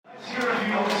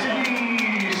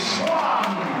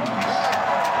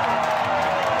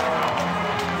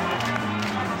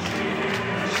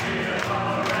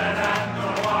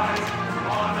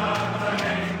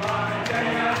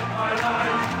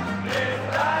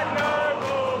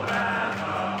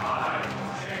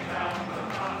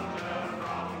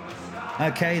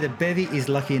Okay, the Bevy is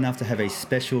lucky enough to have a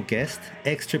special guest,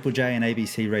 ex-Triple J and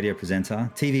ABC radio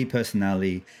presenter, TV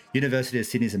personality, University of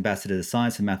Sydney's ambassador to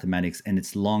science and mathematics, and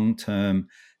its long-term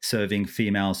serving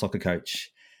female soccer coach.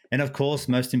 And of course,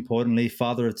 most importantly,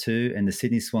 father of two and the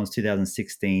Sydney Swans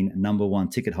 2016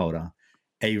 #1 ticket holder,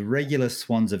 a regular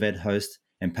Swans of Ed host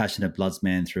and passionate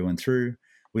Bloodsman through and through.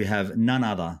 We have none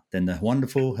other than the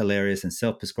wonderful, hilarious, and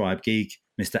self-prescribed geek,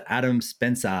 Mr. Adam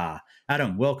Spencer.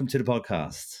 Adam, welcome to the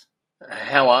podcast.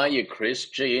 How are you, Chris?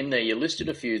 Gee, in there you listed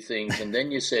a few things, and then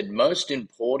you said, most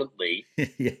importantly,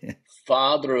 Yeah.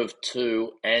 father of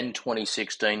two and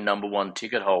 2016 #1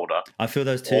 ticket holder. I feel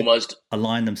those two Almost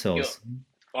align themselves.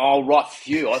 Oh, right,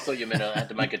 phew! I thought you meant I had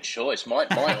to make a choice.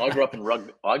 I grew up in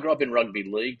rugby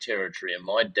league territory, and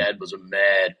my dad was a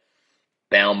mad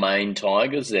Balmain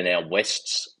Tigers. They're now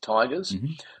Wests Tigers,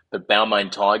 but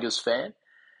Balmain Tigers fan.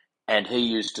 And he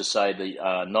used to say the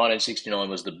 1969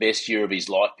 was the best year of his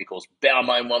life because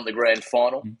Balmain won the grand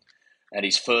final and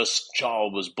his first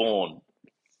child was born.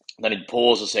 Then he'd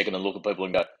pause a second and look at people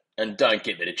and go, and don't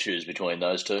get me to choose between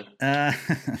those two.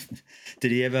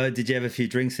 Did you have a few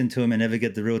drinks into him and ever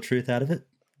get the real truth out of it?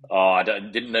 Oh, I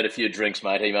didn't need a few drinks,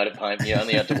 mate. He made it pain. You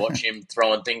only had to watch him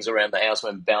throwing things around the house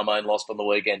when Balmain lost on the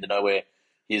weekend to know where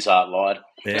his heart lied.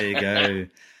 There you go.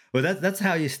 Well, that's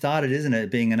how you started, isn't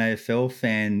it? Being an AFL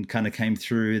fan kind of came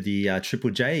through the Triple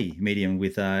J medium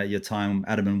with your time,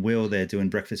 Adam and Will, there doing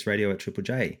breakfast radio at Triple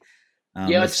J.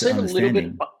 Yeah, I'd seen a little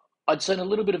bit. I'd seen a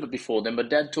little bit of it before then, but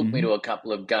Dad took me to a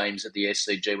couple of games at the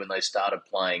SCG when they started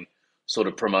playing sort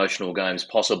of promotional games,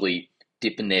 possibly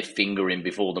dipping their finger in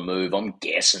before the move. I'm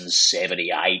guessing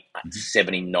 78,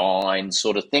 79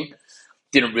 sort of thing.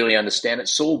 Didn't really understand it.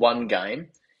 Saw one game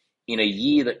in a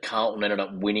year that Carlton ended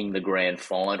up winning the grand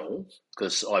final,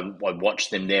 because I watched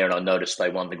them there and I noticed they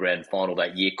won the grand final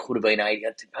that year. Could have been 80.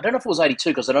 I don't know if it was 82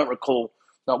 because I don't recall.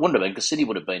 No, it wouldn't have been because City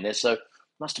would have been there. So it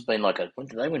must have been like when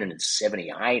did they win it in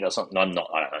 78 or something? I don't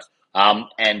know.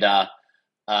 And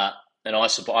I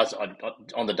suppose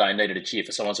on the day I needed to cheer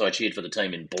for someone, so I cheered for the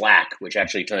team in black, which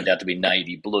actually turned out to be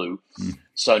navy blue.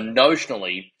 So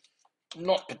notionally,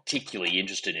 not particularly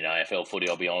interested in AFL footy,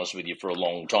 I'll be honest with you, for a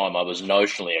long time. I was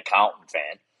notionally a Carlton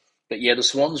fan. But yeah, the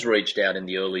Swans reached out in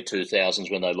the early 2000s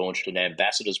when they launched an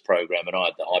ambassadors program, and I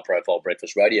had the high-profile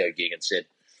breakfast radio gig and said,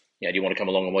 do you want to come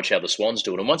along and watch how the Swans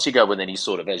do it? And once you go with any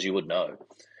sort of, as you would know,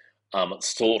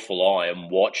 thoughtful eye and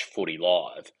watch footy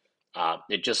live,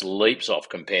 it just leaps off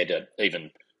compared to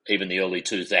even the early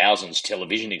 2000s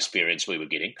television experience we were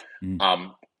getting.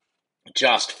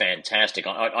 Just fantastic.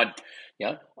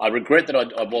 I regret that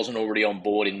I wasn't already on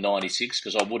board in '96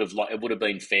 because it would have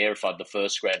been fair if the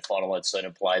first grand final I'd seen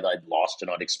them play, they'd lost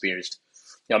and I'd experienced.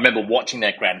 I remember watching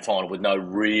that grand final with no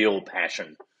real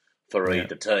passion for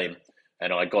either team,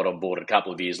 and I got on board a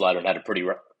couple of years later and had a pretty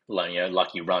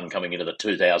lucky run coming into the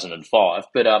 2005.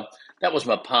 But that was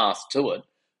my path to it.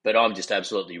 But I'm just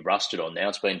absolutely rusted on now.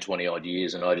 It's been 20 odd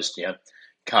years, and I just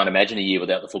can't imagine a year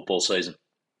without the football season.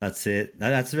 That's it.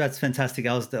 That's fantastic.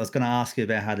 I was going to ask you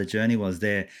about how the journey was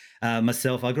there.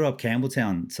 Myself, I grew up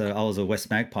Campbelltown, so I was a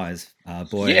West Magpies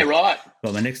boy. Yeah, right.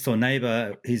 But my next door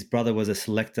neighbour, his brother was a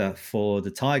selector for the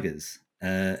Tigers,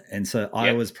 and so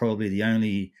I was probably the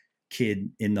only kid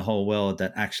in the whole world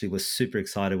that actually was super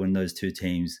excited when those two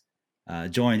teams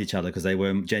joined each other, because they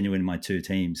were genuine my two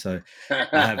teams. So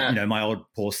I have my old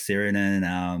Paul Sirinen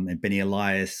and Benny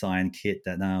Elias signed kit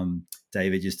that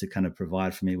David used to kind of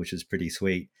provide for me, which was pretty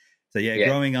sweet. So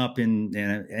growing up in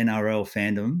NRL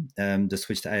fandom, the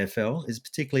switch to AFL is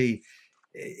particularly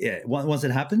once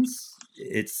it happens,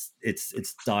 it's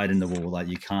dyed in the wool. Like,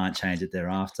 you can't change it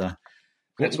thereafter.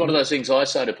 It's one of those things I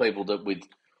say to people that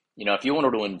if you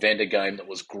wanted to invent a game that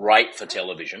was great for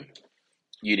television,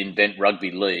 you'd invent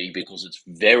rugby league, because it's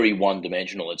very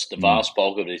one-dimensional. It's the vast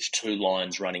bulk of it. It's two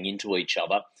lines running into each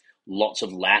other, lots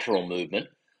of lateral movement.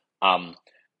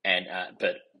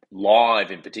 But live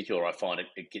in particular, I find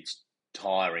it gets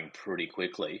tiring pretty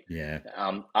quickly. Yeah.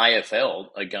 AFL,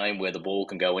 a game where the ball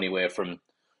can go anywhere from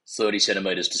 30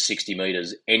 centimetres to 60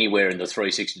 metres, anywhere in the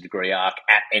 360-degree arc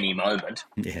at any moment,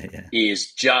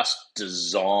 is just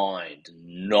designed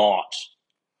not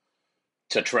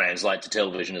to translate to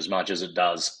television as much as it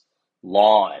does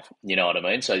live. You know what I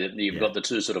mean? So you've got the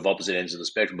two sort of opposite ends of the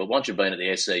spectrum. But once you've been at the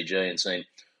SCG and seen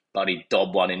Buddy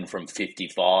dob one in from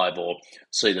 55, or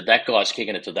see that guy's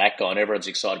kicking it to that guy, and everyone's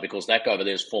excited because that guy over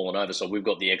there's fallen over, so we've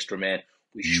got the extra man.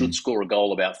 We should score a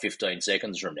goal about 15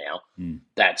 seconds from now.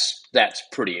 That's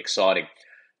pretty exciting.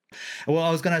 Well,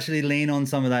 I was going to actually lean on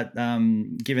some of that,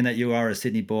 given that you are a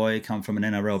Sydney boy, come from an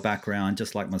NRL background,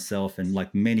 just like myself and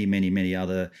like many, many, many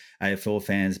other AFL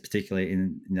fans, particularly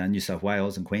in New South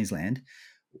Wales and Queensland.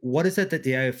 what is it that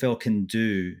the AFL can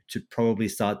do to probably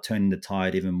start turning the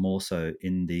tide even more so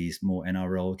in these more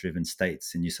NRL-driven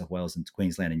states in New South Wales and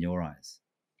Queensland, in your eyes?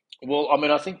 Well, I mean,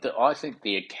 I think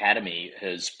the academy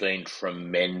has been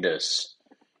tremendous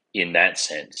in that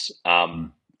sense.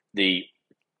 Mm. The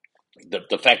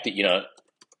the fact that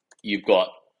you've got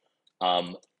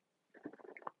um,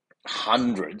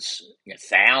 hundreds,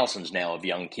 thousands now of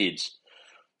young kids.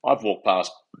 I've walked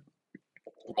past.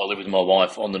 I live with my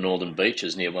wife on the northern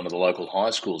beaches near one of the local high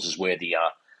schools. Is where I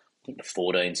think the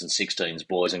 14s and 16s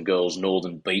boys and girls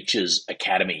Northern Beaches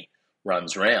Academy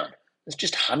runs around. There's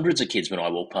just hundreds of kids when I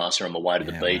walk past her on my way to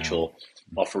the Yeah, beach wow. or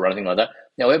off for anything like that.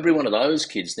 Now, every one of those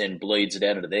kids then bleeds it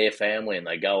out into their family and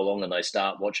they go along and they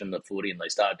start watching the footy and they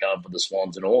start going for the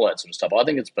Swans and all that sort of stuff. I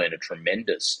think it's been a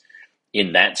tremendous,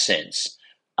 in that sense,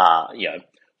 you know,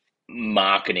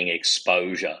 marketing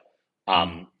exposure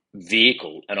Mm.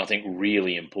 vehicle, and I think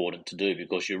really important to do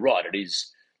because you're right, it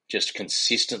is just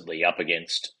consistently up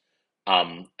against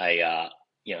a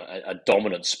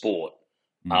dominant sport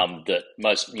Mm. that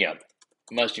most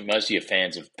of your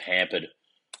fans of pampered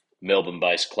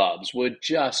Melbourne-based clubs would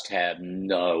just have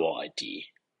no idea,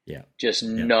 Yeah. just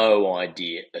Yeah. no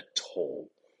idea at all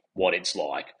what it's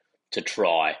like to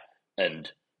try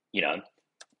and you know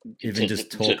Even to,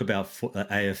 just to talk about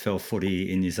AFL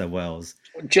footy in New South Wales.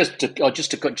 just to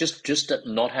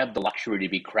not have the luxury to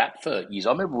be crap for years.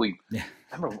 Yeah.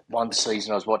 I remember one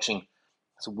season I was watching.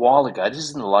 It's a while ago. This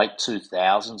is in the late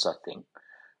 2000s, I think.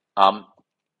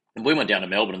 And we went down to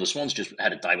Melbourne, and the Swans just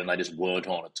had a day when they just weren't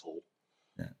on at all.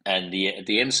 Yeah. And the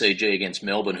MCG against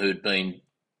Melbourne, who'd been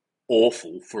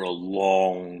awful for a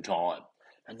long time,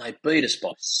 and they beat us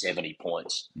by 70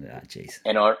 points. Ah, jeez.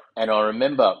 And I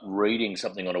remember reading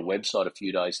something on a website a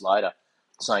few days later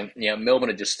saying, Melbourne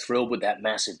are just thrilled with that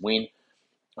massive win.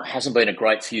 It hasn't been a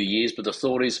great few years, but the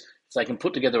thought is if they can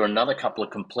put together another couple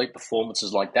of complete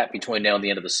performances like that between now and the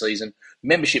end of the season,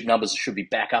 membership numbers should be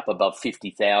back up above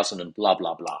 50,000 and blah,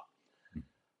 blah, blah.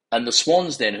 And the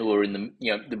Swans then, who are in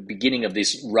the beginning of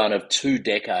this run of 2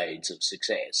 decades of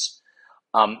success,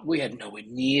 we had nowhere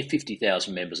near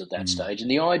 50,000 members at that Mm. stage. And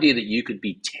the idea that you could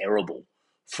be terrible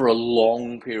for a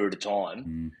long period of time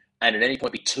Mm. and at any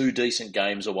point be 2 decent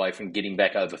games away from getting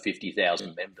back over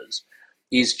 50,000 members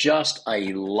is just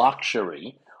a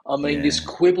luxury. I mean, this Yeah.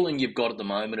 quibbling you've got at the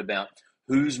moment about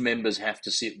whose members have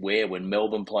to sit where when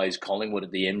Melbourne plays Collingwood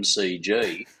at the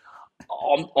MCG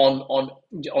on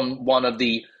one of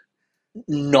the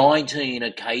 19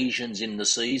 occasions in the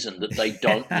season that they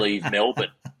don't leave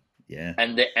Melbourne. Yeah.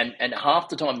 And half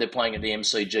the time they're playing at the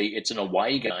MCG, it's an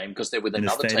away game because they're with In a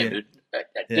another team. stadium.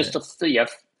 Just Yeah.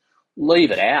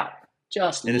 leave it out.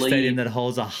 Just In a stadium leave. that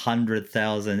holds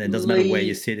 100,000, it doesn't matter where you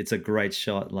Leave. sit. It's a great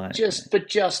shot. Like,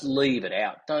 Just leave it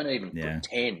out. Don't even yeah.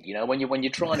 pretend. When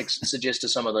you're trying to suggest to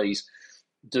some of these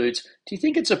dudes, do you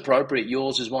think it's appropriate?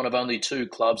 Yours is one of only 2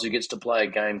 clubs who gets to play a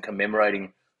game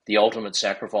commemorating the ultimate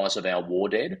sacrifice of our war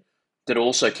dead that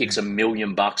also kicks $1 million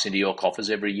into your coffers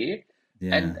every year.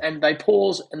 Yeah. And they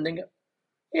pause and then go,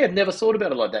 yeah, I've never thought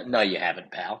about it like that. No, you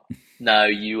haven't, pal. No,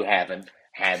 you haven't.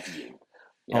 Have you?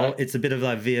 Oh, it's a bit of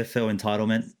like VFL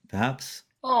entitlement, perhaps.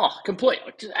 Oh,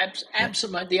 completely.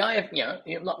 Absolutely. The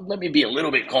AFL, let me be a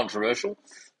little bit controversial.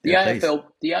 The Yeah, please.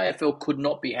 AFL could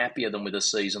not be happier than with a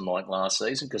season like last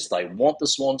season because they want the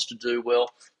Swans to do well.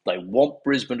 They want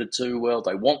Brisbane to do well.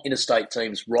 They want interstate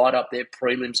teams right up there.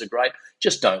 Prelims are great.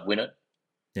 Just don't win it.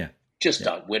 Yeah. Just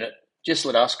don't win it. Just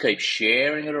let us keep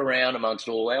sharing it around amongst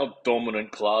all our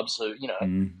dominant clubs who,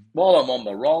 while I'm on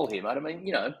my roll here, mate, I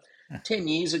mean, 10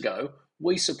 years ago,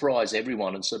 we surprised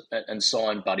everyone and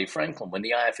signed Buddy Franklin when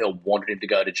the AFL wanted him to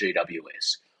go to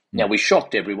GWS. Now, we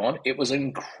shocked everyone. It was an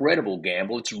incredible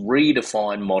gamble. It's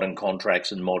redefined modern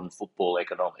contracts and modern football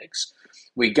economics.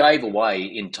 We gave away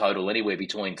in total anywhere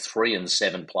between 3 and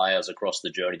 7 players across the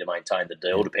journey to maintain the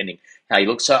deal, depending how you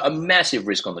look. So a massive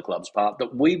risk on the club's part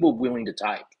that we were willing to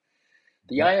take.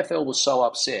 The AFL was so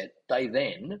upset, they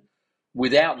then,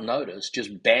 without notice,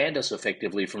 just banned us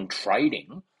effectively from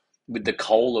trading with the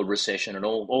cola recession and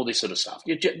all this sort of stuff.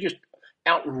 Just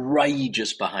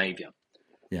outrageous behaviour.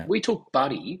 Yeah. We took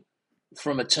Buddy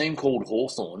from a team called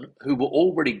Hawthorn, who were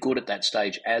already good at that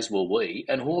stage, as were we,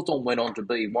 and Hawthorn went on to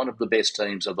be one of the best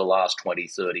teams of the last 20,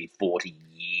 30, 40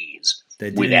 years.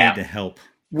 They didn't need the help.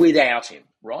 Without him,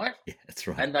 right? Yeah, that's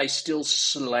right. And they still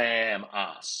slam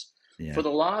us. Yeah. For the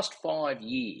last 5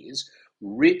 years,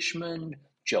 Richmond,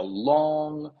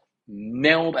 Geelong,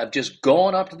 Melbourne have just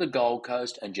gone up to the Gold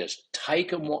Coast and just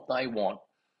taken what they want,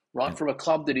 right, from a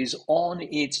club that is on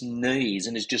its knees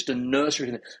and is just a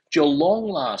nursery. Geelong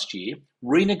last year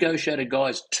renegotiated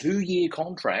guys' 2-year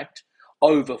contract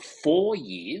over 4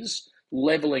 years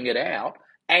levelling it out,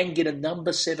 and get a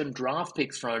number 7 draft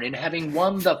pick thrown in, having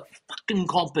won the fucking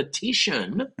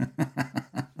competition,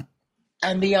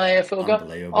 and the AFL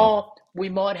go, we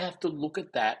might have to look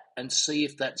at that and see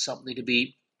if that's something to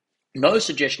be. No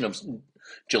suggestion of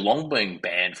Geelong being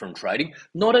banned from trading,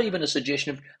 not even a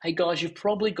suggestion of, hey guys, you've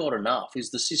probably got enough.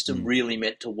 Is the system really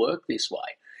meant to work this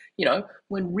way? You know,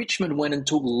 when Richmond went and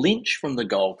took Lynch from the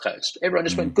Gold Coast, everyone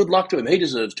just went, good luck to him. He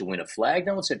deserves to win a flag.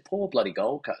 No one said, poor bloody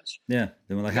Gold Coast. Yeah.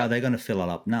 They were like, how are they going to fill it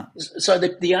up? No. So the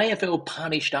AFL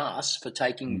punished us for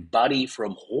taking Buddy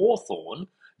from Hawthorn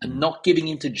and not giving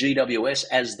him to GWS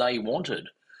as they wanted.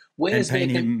 And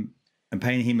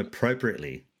paying him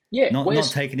appropriately. Yeah. Not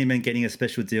taking him and getting a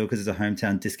special deal because it's a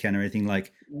hometown discount or anything.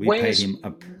 Like, we paid him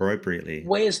appropriately.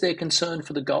 Where's their concern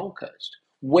for the Gold Coast?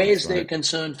 Where's their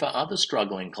concern for other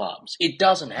struggling clubs? It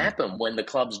doesn't happen when the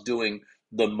clubs doing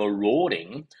the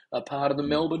marauding are part of the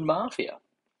Melbourne Mafia.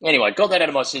 Anyway, got that out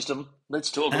of my system.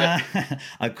 Let's talk about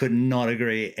I could not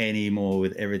agree any more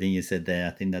with everything you said there.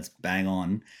 I think that's bang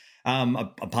on.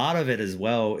 A part of it as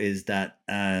well is that,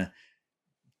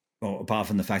 apart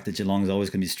from the fact that Geelong's always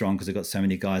going to be strong because they've got so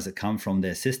many guys that come from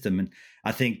their system, and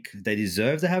I think they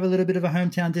deserve to have a little bit of a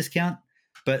hometown discount.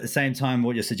 But at the same time,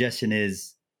 what your suggestion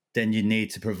is, then you need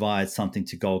to provide something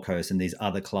to Gold Coast and these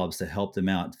other clubs to help them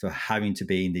out for having to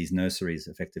be in these nurseries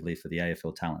effectively for the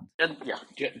AFL talent. And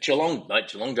Geelong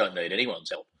don't need anyone's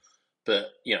help. But,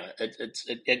 you know,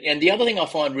 and the other thing I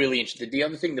find really interesting, the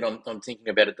other thing that I'm thinking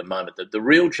about at the moment, that the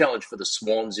real challenge for the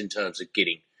Swans in terms of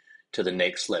getting to the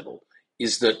next level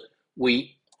is that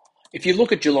if you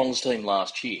look at Geelong's team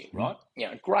last year, right?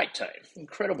 Great team,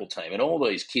 incredible team, and all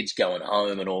these kids going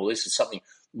home and all this is something.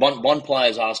 One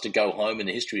player's asked to go home in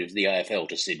the history of the AFL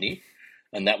to Sydney,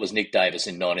 and that was Nick Davis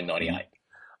in 1998.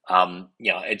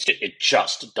 It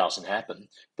just doesn't happen.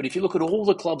 But if you look at all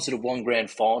the clubs that have won grand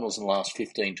finals in the last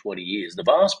 15, 20 years, the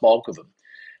vast bulk of them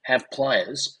have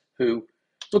players who,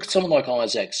 look at someone like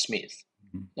Isaac Smith.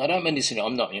 Now, I don't mean this,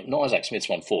 Isaac Smith's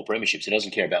won 4 premierships. He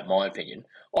doesn't care about my opinion.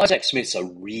 Isaac Smith's a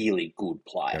really good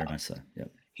player. Very much so,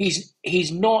 yep.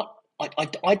 He's not,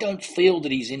 I don't feel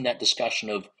that he's in that discussion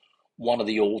of one of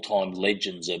the all-time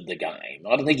legends of the game.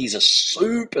 I don't think he's a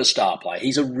superstar player.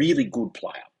 He's a really good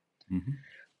player. Mm-hmm.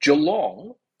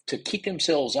 Geelong, to kick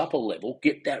themselves up a level,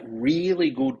 get that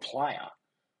really good player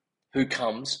who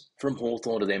comes from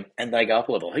Hawthorn to them, and they go up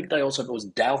a level. I think it was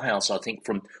Dalhouse,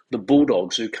 from the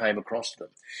Bulldogs who came across to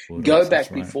them. Go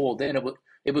back before then,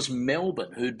 it was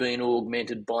Melbourne who'd been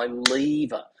augmented by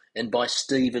Lever and by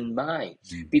Stephen May.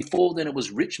 Before then, it was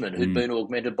Richmond who'd been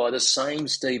augmented by the same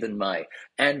Stephen May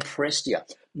and Prestia,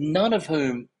 none of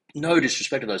whom, no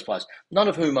disrespect to those players, none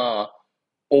of whom are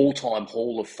all-time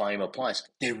Hall of Famer players.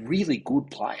 They're really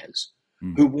good players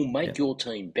who will make your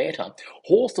team better.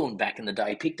 Hawthorn back in the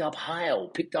day picked up Hale,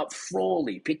 picked up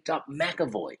Frawley, picked up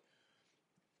McAvoy.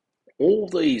 All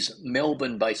these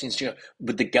Melbourne-based institutions,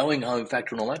 with the going-home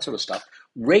factor and all that sort of stuff,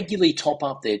 regularly top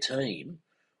up their team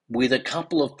with a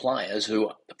couple of players who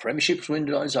the premierships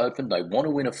window's open, they want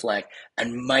to win a flag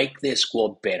and make their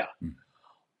squad better.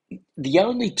 The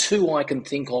only 2 I can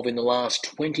think of in the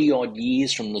last 20-odd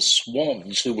years from the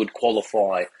Swans who would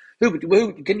qualify, who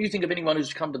can you think of anyone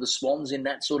who's come to the Swans in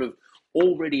that sort of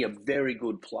already a very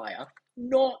good player,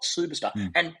 not superstar,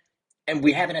 and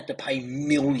we haven't had to pay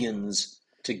millions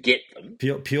to get them.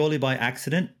 Purely by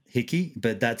accident, Hickey,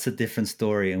 but that's a different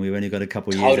story, and we've only got a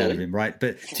couple of years out of him, right?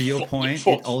 But to your point,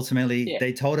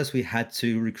 they told us we had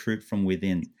to recruit from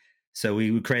within. So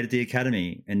we created the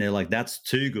academy, and they're like, that's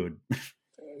too good.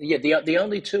 The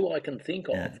only 2 I can think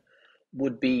of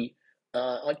would be,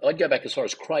 I'd go back as far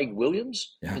as Craig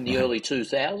Williams in the early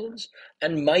 2000s,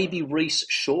 and maybe Reece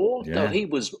Shaw, though he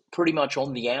was pretty much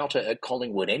on the outer at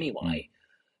Collingwood anyway.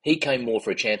 He came more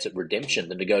for a chance at redemption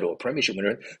than to go to a premiership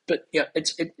winner. But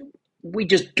we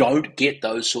just don't get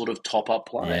those sort of top-up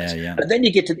players. But then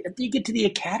you get to the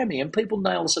academy, and people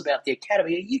nail us about the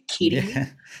academy. Are you kidding me?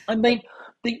 I mean,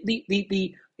 I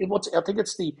think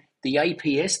it's the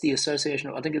APS, the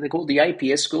association. I think they're called the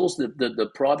APS schools,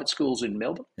 the private schools in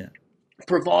Melbourne,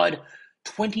 provide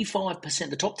 25%.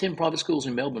 The top 10 private schools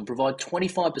in Melbourne provide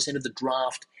 25% of the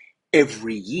draft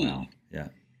every year. Wow. Yeah.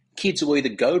 Kids will either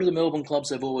go to the Melbourne clubs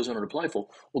they've always wanted to play for,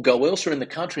 or go elsewhere in the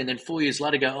country, and then 4 years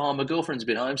later go, oh, my girlfriend's a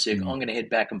bit homesick, I'm going to head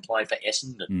back and play for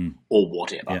Essendon or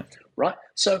whatever, right?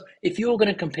 So if you're going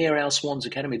to compare our Swans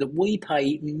Academy that we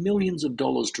pay millions of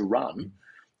dollars to run,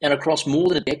 and across more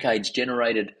than a decade's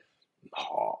generated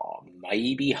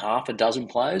maybe half a dozen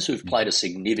players who've played a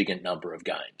significant number of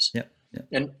games. Yep.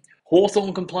 And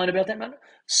Hawthorn complain about that, man.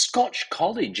 Scotch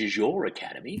College is your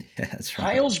academy. Yeah, that's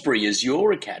right. Halesbury is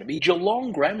your academy.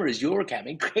 Geelong Grammar is your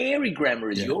academy. Carey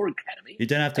Grammar is your academy. You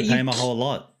don't have to pay them a whole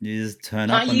lot. You just turn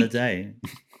up on the day.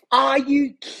 Are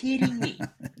you kidding me?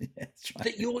 That's right.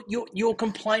 That you're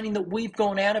complaining that we've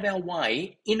gone out of our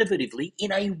way, innovatively,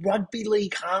 in a rugby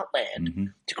league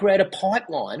heartland to create a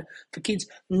pipeline for kids,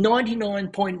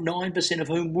 99.9% of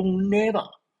whom will never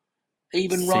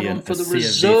even run on for the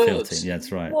reserves. Yeah,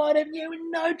 that's right. What have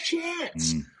you? No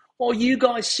chance. While you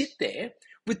guys sit there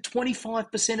with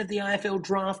 25% of the AFL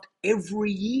draft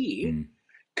every year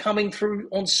coming through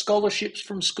on scholarships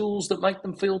from schools that make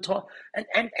them feel tight,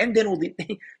 and then all the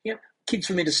kids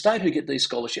from interstate who get these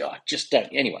scholarships. I just don't.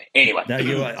 Anyway.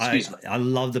 No, I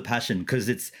love the passion, because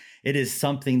it is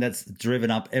something that's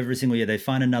driven up every single year. They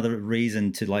find another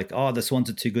reason to the Swans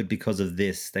are too good because of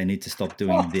this. They need to stop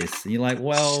doing this. And you're like,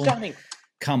 well, stunning.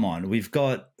 Come on,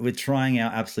 we're trying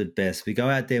our absolute best. We go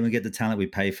out there and we get the talent, we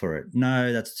pay for it.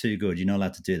 No, that's too good. You're not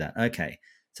allowed to do that. Okay,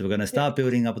 so we're going to start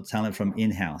building up the talent from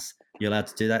in-house. You're allowed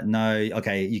to do that? No.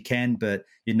 Okay, you can, but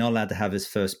you're not allowed to have his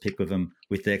first pick with them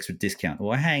with the extra discount.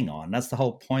 Well, hang on. That's the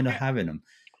whole point of having them.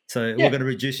 So we're going to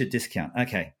reduce your discount.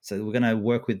 Okay, so we're going to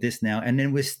work with this now, and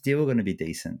then we're still going to be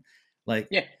decent. I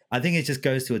think it just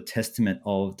goes to a testament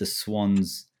of the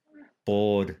Swans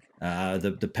board,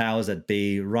 the powers that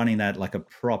be, running that like a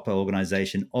proper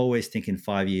organization, always thinking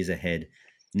 5 years ahead,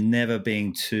 never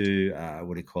being too,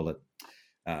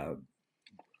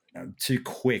 too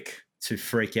quick to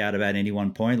freak out about any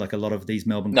one point, like a lot of these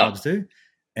Melbourne clubs do.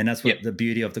 And that's what the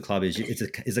beauty of the club is.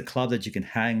 It's a club that you can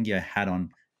hang your hat on,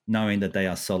 knowing that they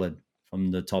are solid from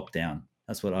the top down.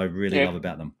 That's what I really love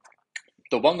about them.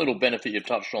 The one little benefit you've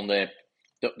touched on there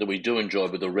that we do enjoy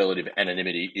with the relative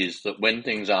anonymity is that when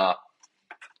things are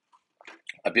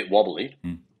a bit wobbly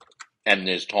and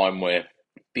there's time where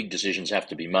big decisions have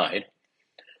to be made,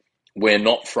 we're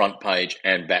not front page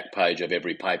and back page of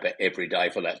every paper every day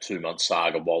for that 2-month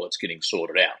saga while it's getting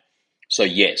sorted out. So,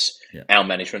 yes, our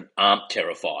management aren't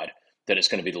terrified that it's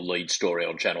going to be the lead story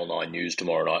on Channel 9 News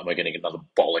tomorrow night and we're getting another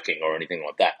bollocking or anything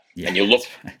like that. Yeah, and you look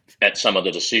at some of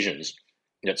the decisions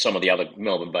that some of the other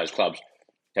Melbourne-based clubs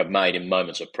have made in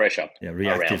moments of pressure. Yeah,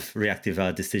 reactive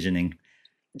decisioning.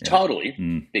 Yeah.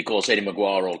 Totally, because Eddie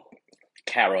Maguire or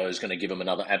Caro is going to give them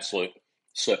another absolute...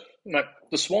 So,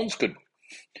 the Swans could...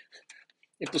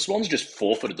 If the Swans just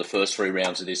forfeited the first 3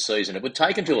 rounds of this season, it would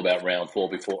take until about round 4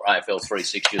 before AFL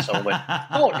 360 or someone went,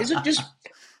 "Oh, is it just?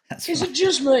 It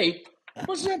just me?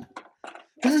 Wasn't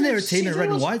there a team in red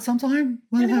and white sometime?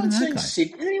 Anyone seen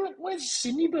Sydney? Where's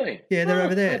Sydney been? Yeah, they're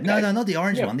over there. Okay. No, not the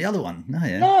orange one. The other one.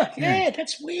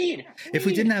 That's weird. If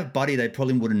we didn't have Buddy, they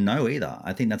probably wouldn't know either.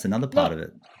 I think that's another part of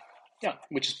it. Yeah,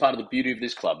 which is part of the beauty of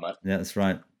this club, mate. Yeah, that's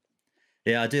right.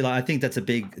 Yeah, I do. I think that's a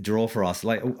big draw for us.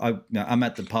 Like, I'm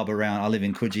at the pub around. I live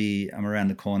in Coogee. I'm around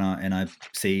the corner, and I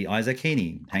see Isaac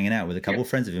Heaney hanging out with a couple of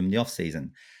friends of him in the off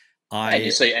season. And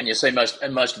you see most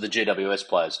of the GWS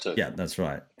players too. Yeah, that's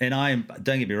right. And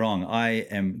don't get me wrong, I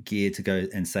am geared to go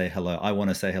and say hello. I want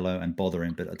to say hello and bother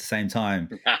him, but at the same time,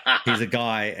 he's a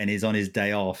guy and he's on his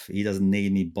day off. He doesn't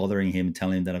need me bothering him,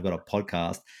 telling him that I've got a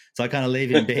podcast. So I kind of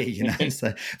leave him be,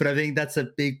 So, but I think that's a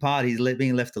big part. He's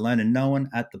being left alone, and no one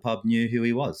at the pub knew who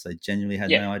he was. They genuinely had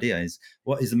no idea.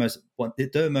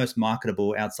 The most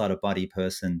marketable outside of Buddy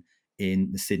person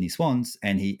in the Sydney Swans,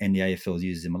 and the AFL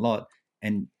uses him a lot.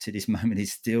 And to this moment, he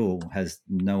still has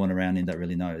no one around him that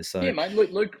really knows. So yeah, mate.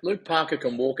 Luke Parker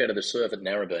can walk out of the surf at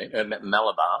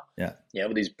Malabar. Yeah,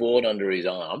 with his board under his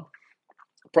arm,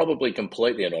 probably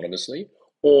completely anonymously.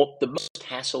 Or the most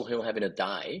hassle he'll have in a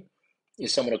day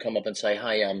is someone will come up and say,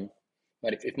 "Hey,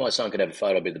 mate, if my son could have a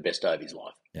photo, it'd be the best day of his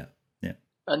life." Yeah.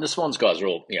 And the Swans guys are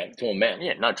all, to a man,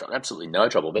 no trouble, absolutely no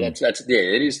trouble. But that's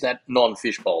it is that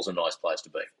non-fishbowl's a nice place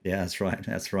to be. Yeah, that's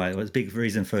right. It was a big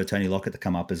reason for Tony Lockett to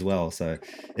come up as well. So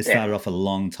it started off a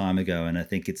long time ago, and I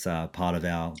think it's part of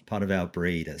our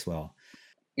breed as well.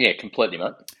 Yeah, completely,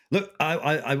 mate. Look,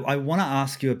 I want to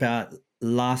ask you about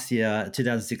last year,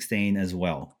 2016 as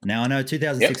well. Now, I know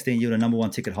 2016 you were the number 1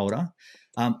 ticket holder.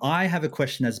 I have a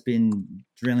question that's been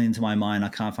drilling into my mind. I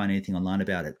can't find anything online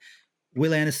about it.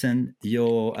 Will Anderson,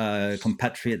 your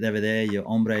compatriot over there, your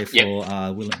hombre for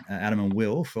Adam and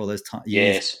Will for all those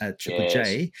years at Triple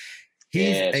J,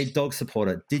 he's a dog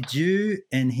supporter. Did you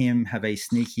and him have a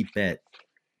sneaky bet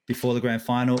before the grand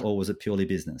final, or was it purely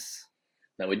business?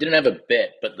 No, we didn't have a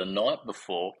bet, but the night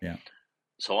before,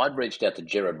 so I'd reached out to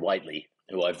Gerard Waitley,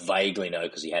 who I vaguely know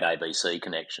because he had ABC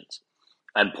connections,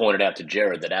 and pointed out to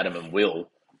Gerard that Adam and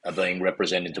Will are being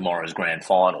represented in tomorrow's grand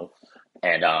final,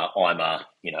 and I'm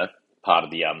part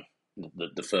of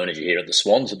the furniture here at the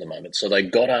Swans at the moment. So they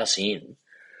got us in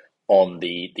on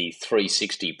the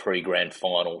 360 pre-grand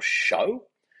final show.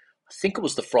 I think it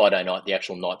was the Friday night, the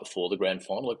actual night before the grand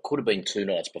final. It could have been 2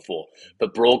 nights before,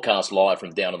 but broadcast live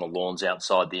from down on the lawns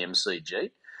outside the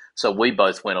MCG. So we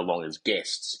both went along as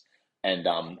guests and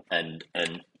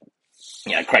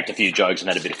cracked a few jokes and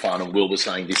had a bit of fun. And Will was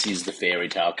saying, "This is the fairy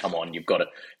tale. Come on,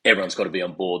 everyone's got to be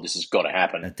on board. This has got to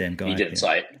happen." That damn guy. He didn't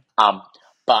say it.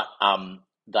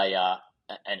 They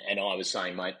and I was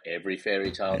saying, mate, every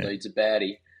fairy tale needs a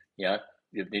baddie.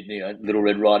 Little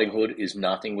Red Riding Hood is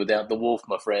nothing without the wolf,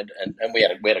 my friend. And we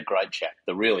had a great chat.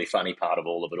 The really funny part of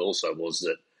all of it also was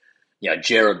that,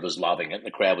 Jared was loving it.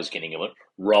 The crowd was getting into it.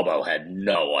 Robbo had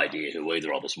no idea who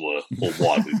either of us were or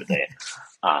why we were there.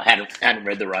 Hadn't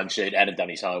read the run sheet, hadn't done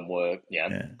his homework.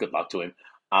 Good luck to him.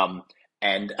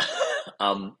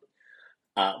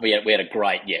 We had a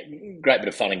great bit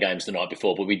of fun and games the night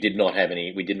before, but we did not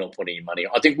put any money.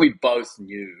 I think we both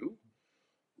knew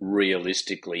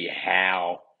realistically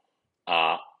how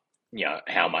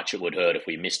much it would hurt if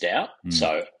we missed out.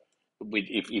 So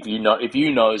if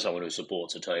you know someone who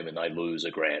supports a team and they lose a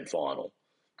grand final,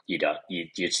 you don't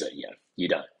say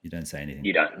anything.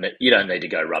 You don't need to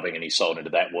go rubbing any salt into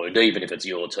that wound, even if it's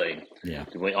your team. Yeah.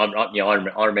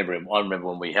 I remember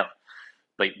when we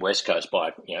beat West Coast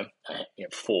by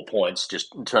 4 points,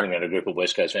 just turning around a group of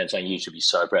West Coast fans saying, "You should be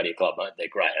so proud of your club, mate. They're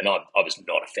great." And I was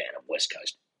not a fan of West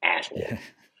Coast at all. Yeah.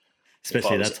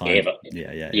 Especially that time.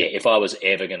 If I was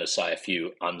ever going to say a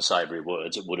few unsavoury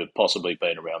words, it would have possibly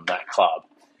been around that club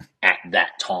at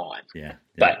that time. Yeah.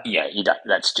 But you don't.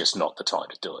 That's just not the time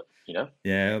to do it.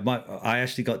 Yeah, I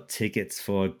actually got tickets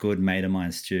for a good mate of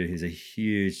mine, Stu, who's a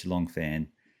huge Geelong fan,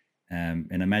 and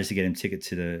I managed to get him ticket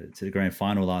to the grand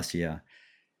final last year.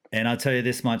 And I'll tell you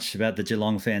this much about the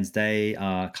Geelong fans: they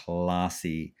are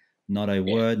classy. Not a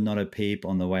word, not a peep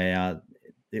on the way out.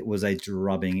 It was a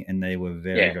drubbing, and they were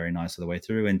very, very nice all the way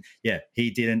through. And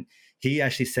he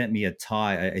actually sent me a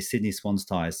tie, a Sydney Swans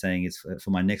tie, saying it's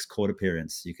for my next court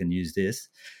appearance. You can use this.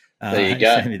 There you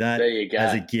go. Sent me that there you go.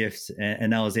 as a gift,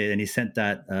 and that was it. And he sent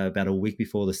that about a week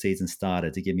before the season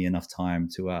started to give me enough time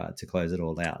to close it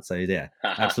all out. So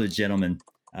absolute gentleman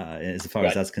as far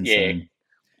as that's concerned. Yeah.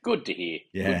 Good to hear.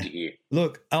 Yeah. Good to hear.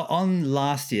 Look, on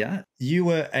last year, you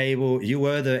were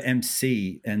the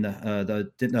MC and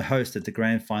the host at the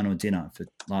grand final dinner for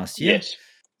last year. Yes.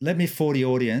 Let me, for the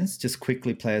audience, just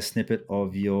quickly play a snippet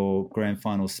of your grand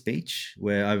final speech,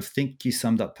 where I think you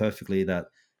summed up perfectly that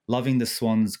loving the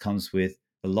Swans comes with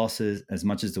the losses as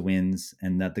much as the wins,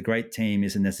 and that the great team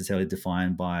isn't necessarily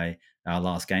defined by our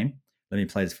last game. Let me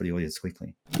play this for the audience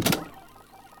quickly.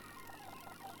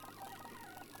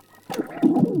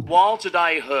 While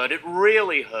today hurt, it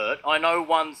really hurt, I know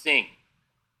one thing,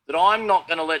 that I'm not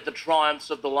going to let the triumphs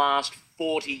of the last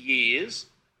 40 years,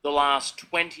 the last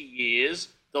 20 years,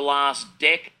 the last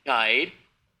decade,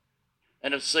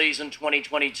 and of season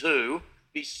 2022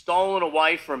 be stolen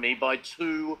away from me by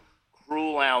 2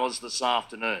 cruel hours this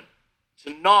afternoon.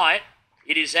 Tonight,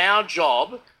 it is our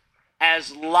job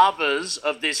as lovers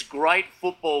of this great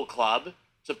football club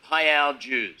to pay our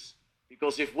dues.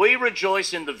 Because if we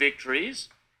rejoice in the victories,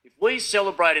 if we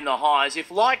celebrate in the highs, if,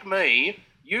 like me,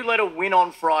 you let a win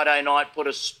on Friday night put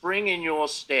a spring in your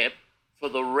step for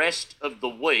the rest of the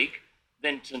week,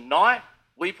 then tonight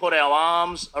we put our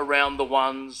arms around the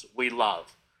ones we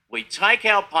love. We take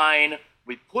our pain,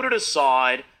 we put it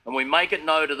aside, and we make it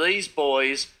known to these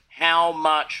boys how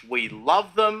much we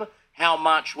love them, how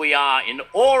much we are in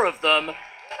awe of them,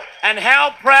 and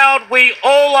how proud we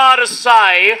all are to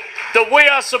say that we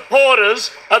are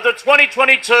supporters of the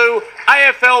 2022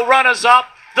 AFL runners-up,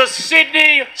 the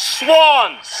Sydney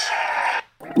Swans.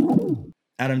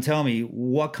 Adam, tell me,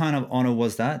 what kind of honour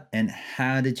was that, and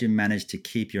how did you manage to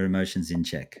keep your emotions in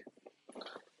check?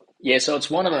 Yeah, so it's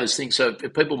one of those things. So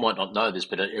people might not know this,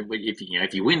 but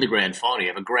if you win the grand final, you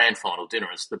have a grand final dinner.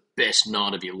 It's the best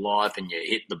night of your life, and you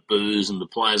hit the booze, and the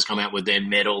players come out with their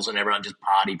medals, and everyone just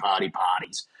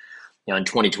parties. In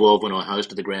 2012, when I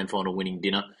hosted the grand final winning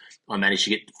dinner, I managed to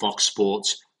get Fox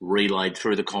Sports relayed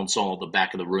through the console at the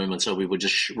back of the room, and so we were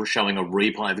just showing a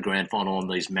replay of the grand final on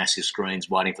these massive screens,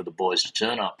 waiting for the boys to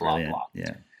turn up. Blah blah.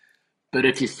 Yeah. But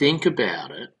if you think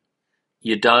about it,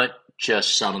 you don't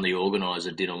just suddenly organise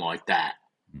a dinner like that.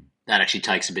 That actually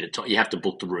takes a bit of time. You have to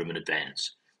book the room in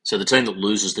advance. So the team that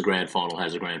loses the grand final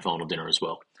has a grand final dinner as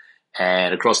well.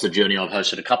 And across the journey, I've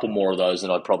hosted a couple more of those than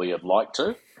I'd probably have liked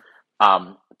to.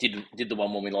 Did the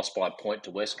one when we lost by a point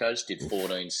to West Coast, did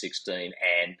 14, 16,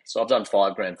 and so I've done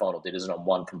 5 grand final dinners, and I'm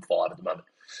 1 from 5 at the moment.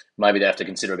 Maybe they have to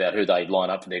consider about who they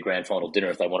line up for their grand final dinner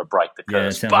if they want to break the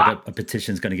curse. Yeah, it sounds like a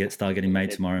petition's going to start getting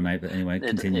made tomorrow, mate. But anyway,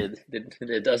 continue.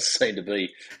 There does seem to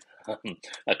be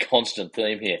a constant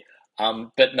theme here.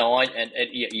 But no,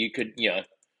 you could,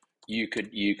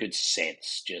 you could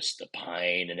sense just the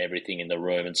pain and everything in the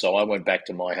room. And so I went back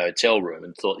to my hotel room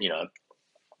and thought,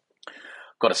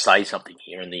 got to say something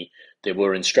here. And there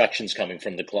were instructions coming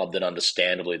from the club that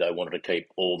understandably they wanted to keep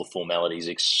all the formalities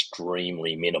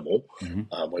extremely minimal.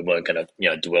 Mm-hmm. We weren't going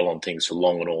to, dwell on things for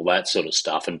long and all that sort of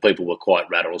stuff. And people were quite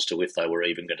rattled as to if they were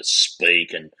even going to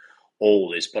speak and all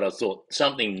this. But I thought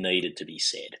something needed to be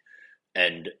said.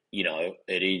 And,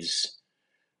 it is,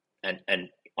 and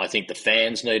I think the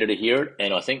fans needed to hear it.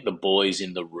 And I think the boys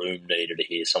in the room needed to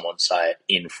hear someone say it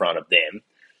in front of them,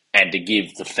 and to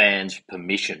give the fans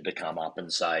permission to come up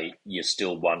and say, you're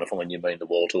still wonderful and you mean the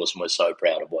world to us and we're so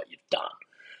proud of what you've done.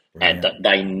 Brilliant. And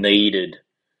they needed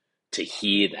to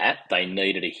hear that. They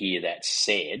needed to hear that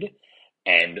said.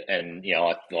 And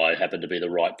I happened to be the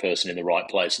right person in the right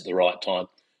place at the right time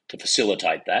to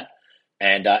facilitate that.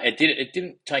 And it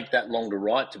didn't take that long to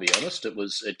write, to be honest.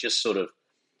 It just sort of,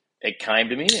 it came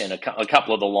to me, and a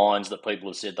couple of the lines that people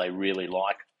have said they really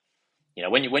like.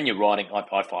 When you're writing,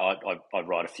 I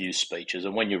write a few speeches,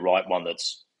 and when you write one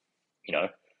that's,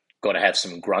 got to have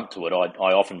some grunt to it,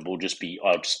 I often will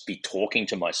I'll just be talking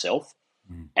to myself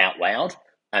out loud,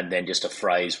 and then just a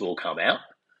phrase will come out,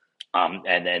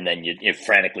 and then you're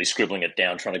frantically scribbling it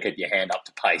down, trying to keep your hand up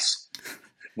to pace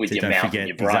with so your mouth and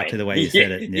your brain. Exactly the way you said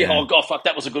it. Yeah. Oh God, fuck,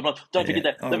 that was a good one. Don't forget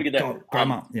that. Don't forget that. God,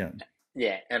 grandma. Yeah.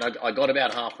 Yeah, and I got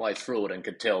about halfway through it and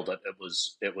could tell that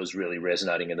it was really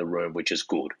resonating in the room, which is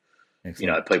good.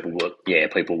 Excellent. People were,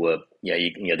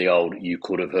 the old "you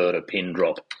could have heard a pin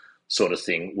drop" sort of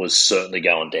thing was certainly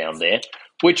going down there,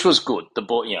 which was good. The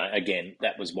boy, again,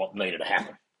 that was what needed to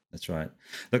happen. That's right.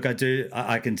 Look,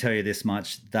 I can tell you this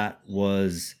much: that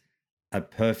was a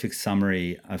perfect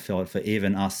summary, I felt, for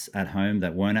even us at home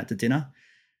that weren't at the dinner.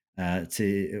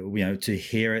 To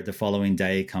hear it the following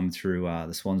day come through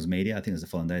the Swans media. I think it was the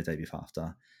following day before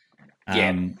after.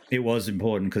 It was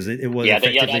important because it was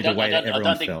effectively the way that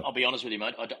everyone felt. I'll be honest with you,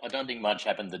 mate. I don't think much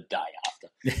happened the day after.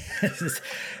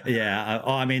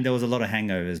 I mean, there was a lot of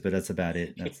hangovers, but that's about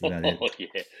it.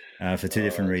 For two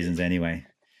different reasons, anyway.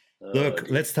 Look,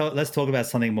 let's talk about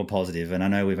something more positive. And I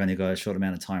know we've only got a short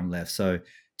amount of time left. So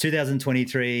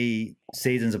 2023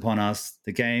 season's upon us.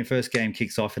 The first game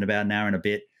kicks off in about an hour and a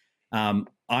bit. I'm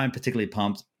particularly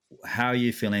pumped. How are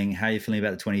you feeling? How are you feeling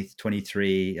about the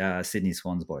 2023 Sydney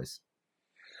Swans boys?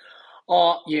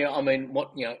 Oh yeah, I mean,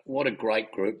 what a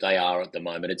great group they are at the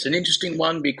moment. It's an interesting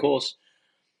one because,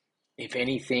 if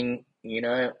anything,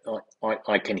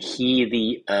 I can hear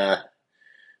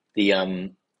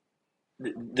the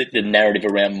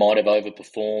narrative around might have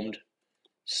overperformed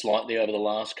slightly over the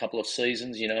last couple of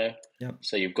seasons. Yep.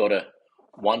 So you've got to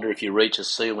wonder if you reach a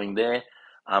ceiling there.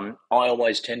 I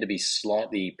always tend to be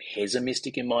slightly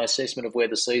pessimistic in my assessment of where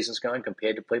the season's going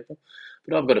compared to people,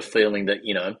 but I've got a feeling that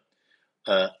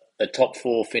a top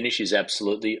four finish is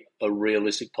absolutely a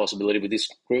realistic possibility with this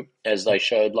group, as they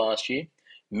showed last year.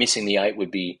 Missing the 8 would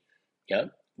be,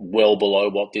 well below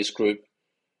what this group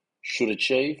should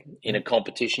achieve in a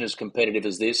competition as competitive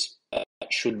as this.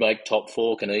 Should make top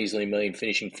four, can easily mean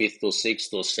finishing 5th or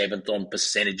 6th or 7th on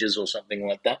percentages or something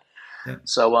like that. Yeah.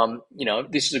 So,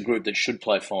 this is a group that should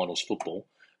play finals football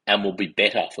and will be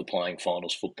better for playing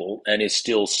finals football, and is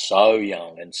still so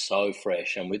young and so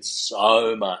fresh and with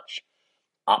so much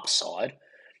upside,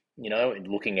 and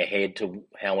looking ahead to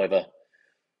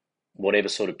whatever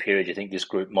sort of period you think this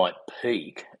group might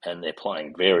peak, and they're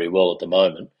playing very well at the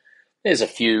moment. There's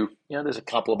a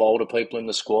couple of older people in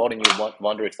the squad, and you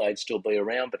wonder if they'd still be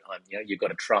around, but you've got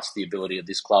to trust the ability of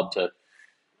this club to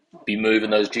be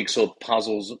moving those jigsaw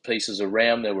puzzles pieces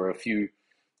around. There were a few,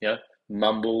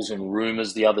 mumbles and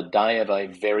rumours the other day of a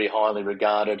very highly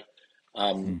regarded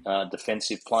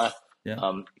defensive player,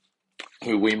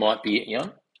 who we might be,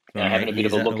 having a bit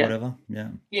of a look at.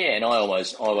 Yeah, and I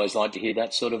always like to hear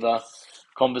that sort of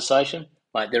conversation.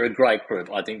 Like, they're a great group.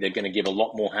 I think they're going to give a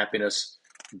lot more happiness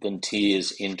than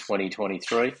tears in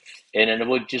 2023, and it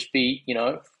would just be,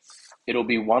 it'll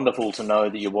be wonderful to know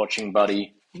that you're watching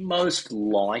Buddy most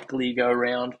likely go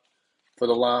round for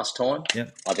the last time.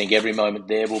 Yep. I think every moment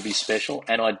there will be special,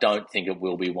 and I don't think it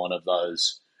will be one of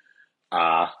those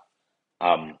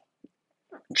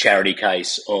charity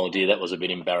case, oh dear, that was a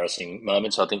bit embarrassing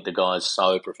moments. I think the guy's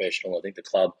so professional. I think the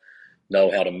club know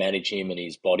how to manage him and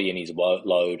his body and his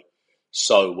load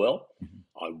so well.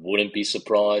 I wouldn't be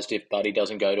surprised if Buddy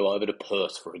doesn't go over to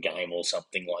Perth for a game or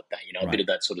something like that. A bit of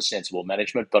that sort of sensible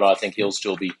management, but I think he'll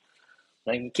still be,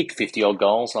 he kicked 50-odd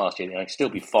goals last year, still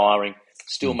be firing,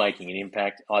 still making an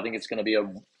impact. I think it's going to be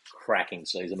a cracking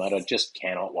season, mate. I just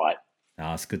cannot wait.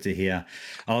 Oh, it's good to hear.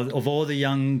 Of all the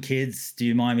young kids, do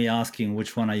you mind me asking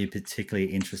which one are you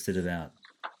particularly interested about?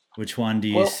 Which one do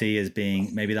you see as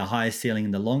being maybe the highest ceiling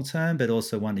in the long term, but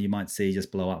also one that you might see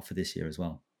just blow up for this year as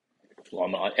well?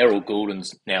 Well, Errol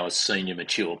Goulden's now a senior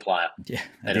mature player. Yeah,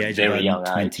 at the age of very young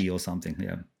 20 age. Or something.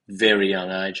 Yeah, very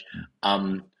young age.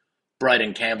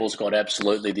 Braden Campbell's got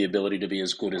absolutely the ability to be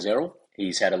as good as Errol.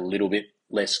 He's had a little bit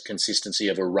less consistency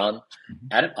of a run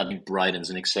at it. I think Braden's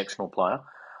an exceptional player.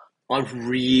 I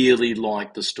really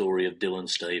like the story of Dylan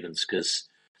Stephens because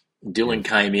Dylan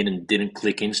came in and didn't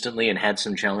click instantly and had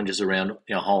some challenges around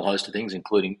a whole host of things,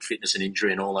 including fitness and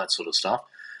injury and all that sort of stuff.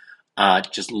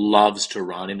 Just loves to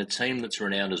run in a team that's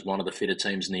renowned as one of the fitter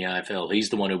teams in the AFL. He's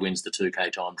the one who wins the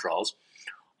 2K time trials.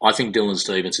 I think Dylan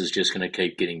Stephens is just going to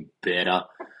keep getting better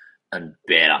and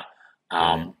better.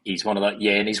 He's one of those,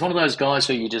 and he's one of those guys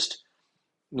who you just,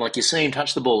 like, you see him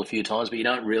touch the ball a few times, but you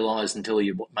don't realise until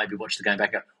you maybe watch the game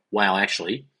back, wow,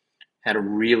 actually had a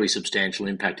really substantial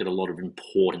impact at a lot of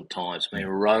important times. I mean,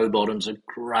 Rowbottom's a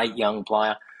great young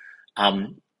player.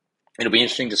 It'll be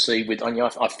interesting to see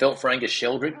I felt for Angus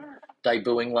Sheldrick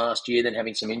debuting last year, then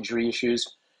having some injury issues.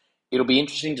 It'll be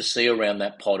interesting to see around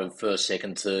that pot of first,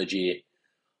 second, third year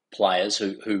players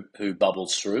who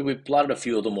bubbles through. We've blooded a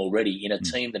few of them already in a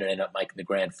team that ended up making the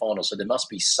grand final, so there must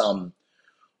be some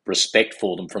respect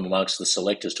for them from amongst the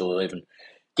selectors to have even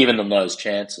given them those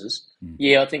chances.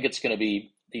 Yeah, I think it's going to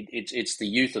be it's the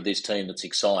youth of this team that's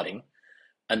exciting,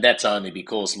 and that's only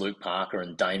because Luke Parker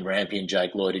and Dane Rampy and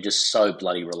Jake Lloyd are just so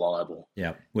bloody reliable.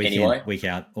 Yeah, week in, week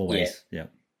out, always. Yeah.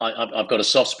 I've got a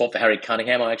soft spot for Harry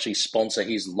Cunningham. I actually sponsor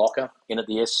his locker in at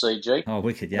the SCG. Oh,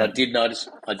 wicked! Yeah, and I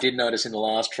did notice in the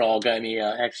last trial game he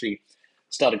actually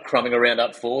started crumbing around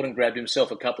up forward and grabbed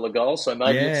himself a couple of goals. So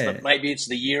maybe it's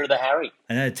the year of the Harry.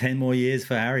 I know, 10 more years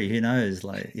for Harry. Who knows?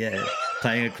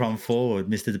 Playing a crumb forward,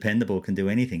 Mr. Dependable can do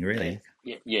anything really.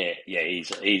 Yeah.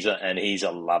 He's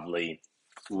a lovely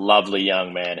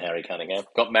young man, Harry Cunningham.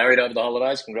 Got married over the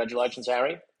holidays. Congratulations,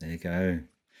 Harry. There you go.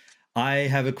 I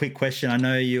have a quick question. I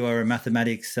know you are a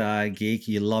mathematics geek.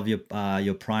 You love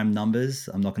your prime numbers.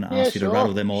 I'm not going to ask you to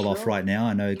rattle them all off right now.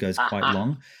 I know it goes quite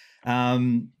long.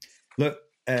 Look,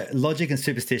 logic and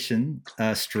superstition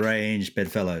are strange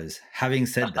bedfellows. Having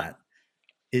said that,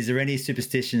 is there any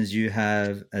superstitions you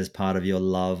have as part of your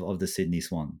love of the Sydney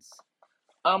Swans?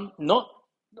 I'm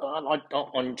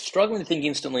struggling to think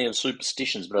instantly of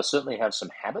superstitions, but I certainly have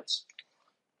some habits.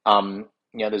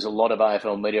 There's a lot of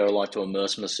AFL media I like to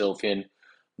immerse myself in.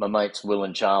 My mates Will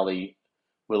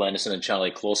Anderson and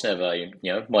Charlie Clausen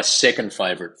have my second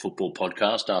favourite football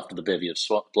podcast after the Bevy of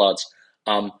Bloods,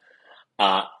 called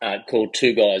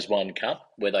Two Guys, One Cup,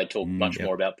 where they talk much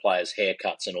more about players'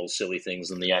 haircuts and all silly things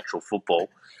than the actual football.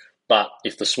 But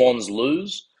if the Swans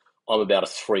lose, I'm about a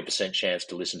 3% chance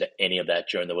to listen to any of that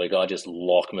during the week. I just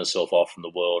lock myself off from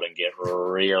the world and get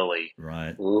really,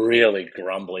 really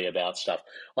grumbly about stuff.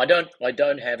 I don't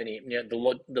have any.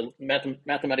 The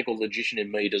mathematical logician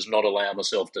in me does not allow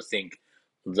myself to think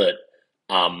that,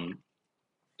 not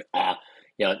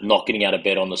getting out of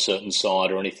bed on the certain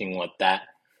side or anything like that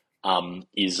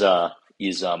is a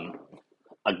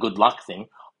good luck thing.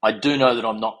 I do know that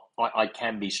I'm not. I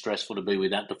can be stressful to be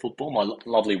without the football. My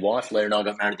lovely wife, Leah, and I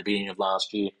got married at the beginning of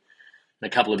last year.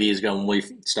 And a couple of years ago when we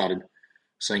started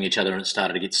seeing each other and it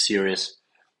started to get serious,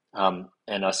 and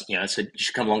I said, you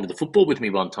should come along to the football with me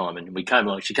one time. And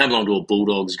she came along to a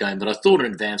Bulldogs game that I thought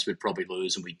in advance we'd probably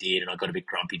lose, and we did. And I got a bit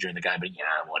grumpy during the game, but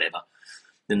whatever.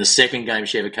 Then the second game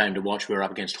she ever came to watch, we were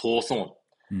up against Hawthorn,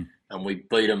 and we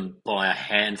beat them by a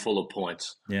handful of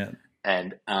points. Yeah.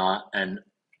 And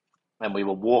we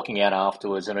were walking out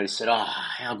afterwards, and I said,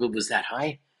 how good was that,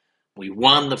 hey? We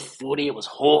won the footy. It was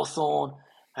Hawthorn.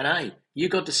 And, hey, you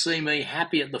got to see me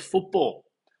happy at the football.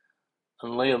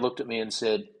 And Leah looked at me and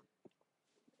said,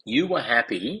 you were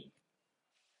happy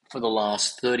for the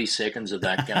last 30 seconds of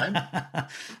that game.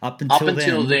 Up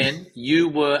until then, you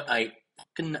were a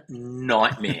fucking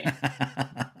nightmare.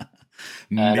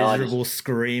 Miserable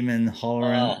screaming,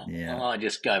 hollering. I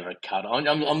just gave her a cut.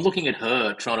 I'm looking at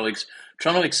her trying to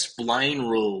explain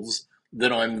rules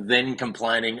that I'm then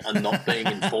complaining are not being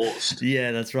enforced.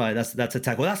 Yeah, that's right. That's a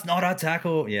tackle. That's not a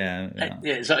tackle. Yeah.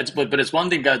 So it's one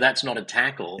thing to go, that's not a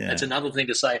tackle. Yeah. It's another thing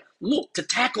to say, look, to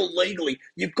tackle legally,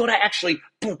 you've got to actually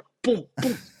boom, boom,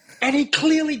 boom. And he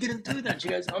clearly didn't do that. She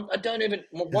goes, I don't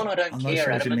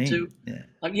care, Adam. And two,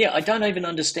 I don't even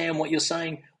understand what you're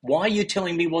saying. Why are you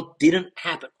telling me what didn't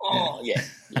happen?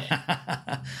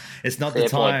 It's not the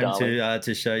time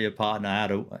to show your partner how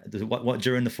to what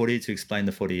during the footy to explain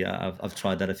the footy. I've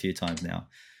tried that a few times now.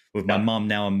 With my mum,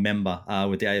 now a member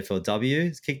with the AFLW,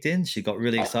 it's kicked in. She got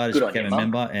really excited. She became a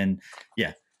member, and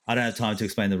I don't have time to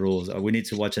explain the rules. We need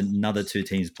to watch another 2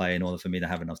 teams play in order for me to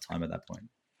have enough time at that point.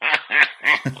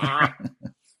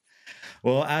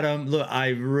 Well, Adam, look, I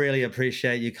really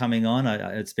appreciate you coming on.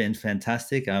 It's been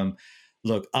fantastic.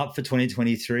 Look, up for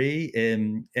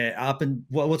 2023. Up and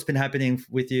what's been happening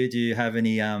with you? Do you have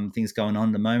any things going on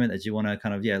at the moment that you want to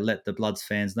kind of let the Bloods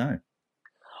fans know?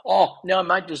 Oh no,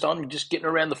 mate! I'm just getting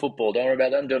around the football. Don't worry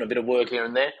about that. I'm doing a bit of work here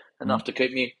and there, enough to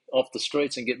keep me off the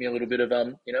streets and get me a little bit of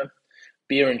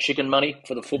beer and chicken money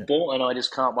for the football. And I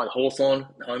just can't wait. Hawthorn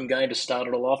home game to start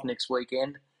it all off next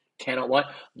weekend. Cannot wait.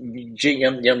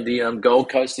 The Gold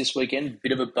Coast this weekend.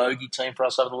 Bit of a bogey team for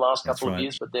us over the last couple of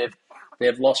years, but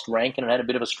they've lost rank and had a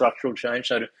bit of a structural change.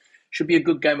 So it should be a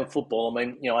good game of football. I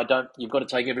mean, you've got to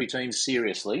take every team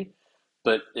seriously.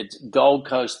 But it's Gold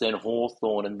Coast, then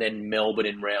Hawthorn, and then Melbourne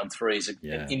in round 3 is an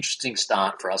interesting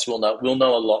start for us. We'll know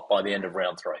a lot by the end of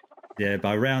round 3. Yeah,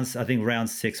 by round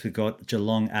 6, we've got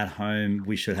Geelong at home.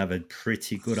 We should have a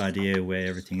pretty good idea where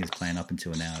everything is playing up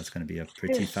until now. It's going to be a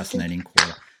pretty fascinating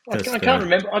quarter. I can't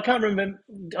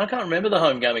remember the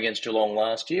home game against Geelong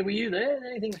last year. Were you there?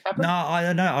 Anything happen? No, I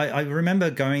don't know. I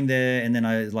remember going there, and then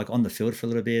I was on the field for a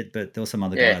little bit, but there were some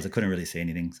other guys. I couldn't really see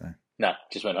anything. So no,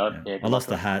 just went home. I lost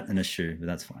a hat and a shoe, but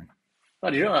that's fine. Oh,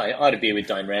 did you know? I had a beer with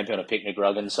Dane Rampy on a picnic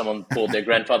rug, and someone poured their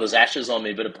grandfather's ashes on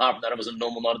me. But apart from that, it was a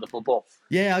normal night of the football.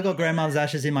 Yeah, I got grandmother's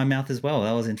ashes in my mouth as well.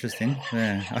 That was interesting.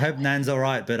 Yeah, I hope Nan's all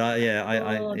right. But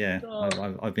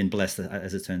I've been blessed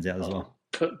as it turns out as well.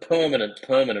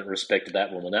 Permanent respect to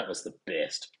that woman. That was the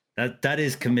best. That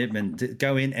is commitment. To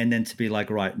go in and then to be like,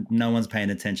 right, no one's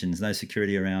paying attention. There's no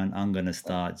security around. I'm going to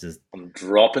start just. I'm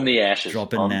dropping the ashes.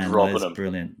 Dropping Nan. That's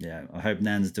brilliant. Yeah, I hope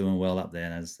Nan's doing well up there.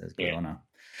 That's good honour.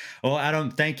 Well,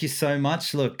 Adam, thank you so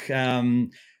much. Look, if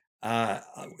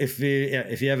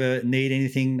you ever need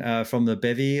anything from the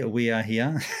bevy, we are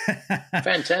here.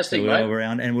 Fantastic, so mate. We're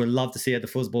around, and we'd love to see you at the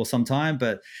football sometime.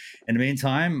 But in the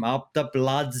meantime, up the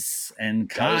Bloods and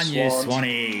can you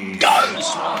Swannies? Go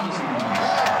Swans!